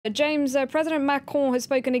James, President Macron has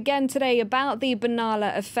spoken again today about the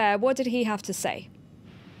Benalla affair. What did he have to say?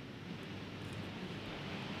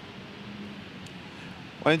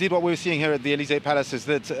 Well, indeed, what we're seeing here at the Élysée Palace is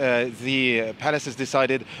that the palace has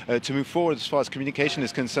decided to move forward as far as communication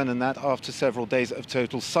is concerned, and that after several days of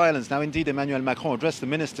total silence. Now, indeed, Emmanuel Macron addressed the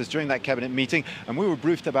ministers during that cabinet meeting, and we were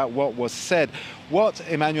briefed about what was said. What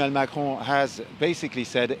Emmanuel Macron has basically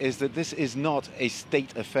said is that this is not a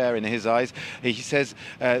state affair in his eyes. He says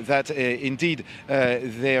that indeed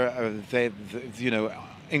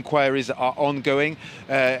inquiries are ongoing,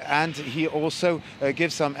 and he also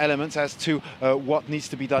gives some elements as to what needs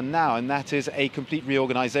to be done now, and that is a complete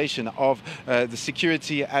reorganization of the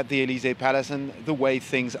security at the Élysée Palace and the way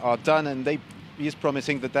things are done, and he is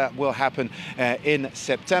promising that that will happen in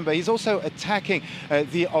September. He's also attacking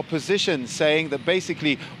the opposition, saying that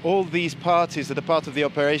basically all these parties that are part of the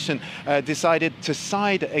operation decided to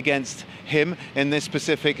side against him in this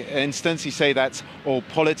specific instance. He says that's all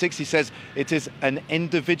politics. He says it is an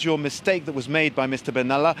individual mistake that was made by Mr.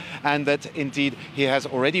 Benalla, and that indeed he has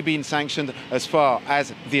already been sanctioned as far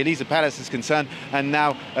as the Élysée Palace is concerned, and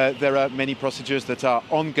now there are many procedures that are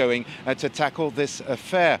ongoing to tackle this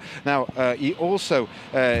affair. Now, he also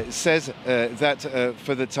says that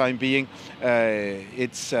for the time being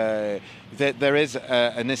that there is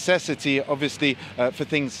a necessity, obviously, for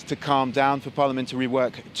things to calm down, for parliamentary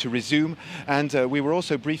work to resume. And we were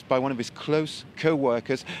also briefed by one of his close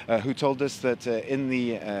co-workers who told us that in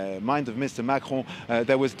the mind of Mr. Macron,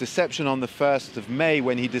 there was deception on the 1st of May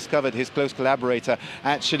when he discovered his close collaborator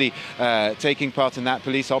actually taking part in that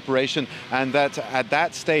police operation, and that at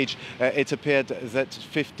that stage it appeared that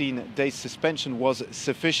 15 days suspension was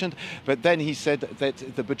sufficient. But then he said that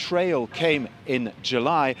the betrayal came in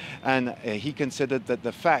July, and he considered that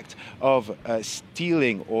the fact of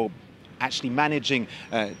stealing or actually managing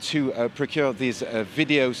to procure these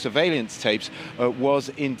video surveillance tapes was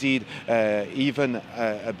indeed even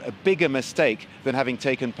a bigger mistake than having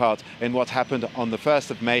taken part in what happened on the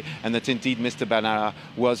 1st of May, and that indeed Mr. Benalla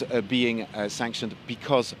was being sanctioned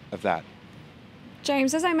because of that.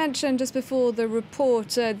 James, as I mentioned just before the report,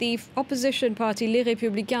 the opposition party, Les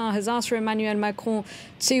Républicains, has asked for Emmanuel Macron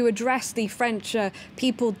to address the French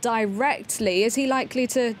people directly. Is he likely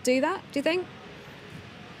to do that, do you think?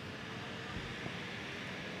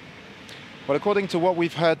 Well, according to what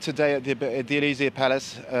we've heard today at the Élysée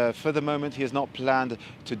Palace, for the moment he has not planned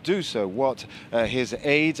to do so. What his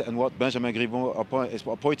aides and what Benjamin Griveaux is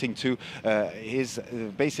pointing to is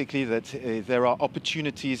basically that there are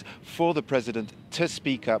opportunities for the president to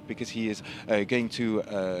speak up, because he is going to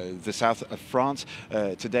the south of France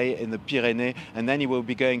today in the Pyrenees, and then he will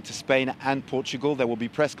be going to Spain and Portugal. There will be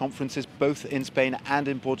press conferences both in Spain and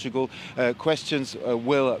in Portugal. Questions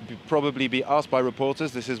will probably be asked by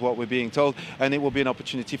reporters. This is what we're being told. And it will be an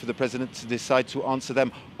opportunity for the president to decide to answer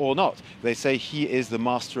them or not. They say he is the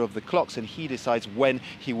master of the clocks, and he decides when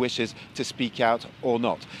he wishes to speak out or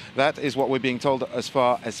not. That is what we're being told as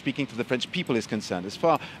far as speaking to the French people is concerned. As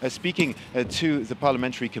far as speaking to the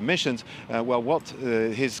parliamentary commissions, well, what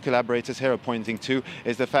his collaborators here are pointing to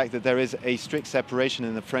is the fact that there is a strict separation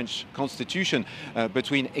in the French constitution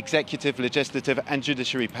between executive, legislative and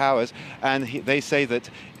judiciary powers, and they say that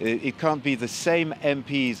it can't be the same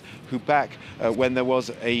MPs who back when there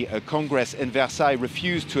was a Congress in Versailles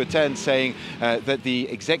refused to attend, saying that the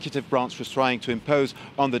executive branch was trying to impose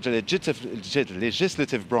on the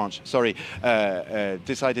legislative branch,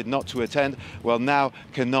 decided not to attend, well, now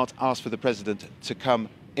cannot ask for the president to come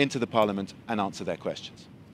into the parliament and answer their questions.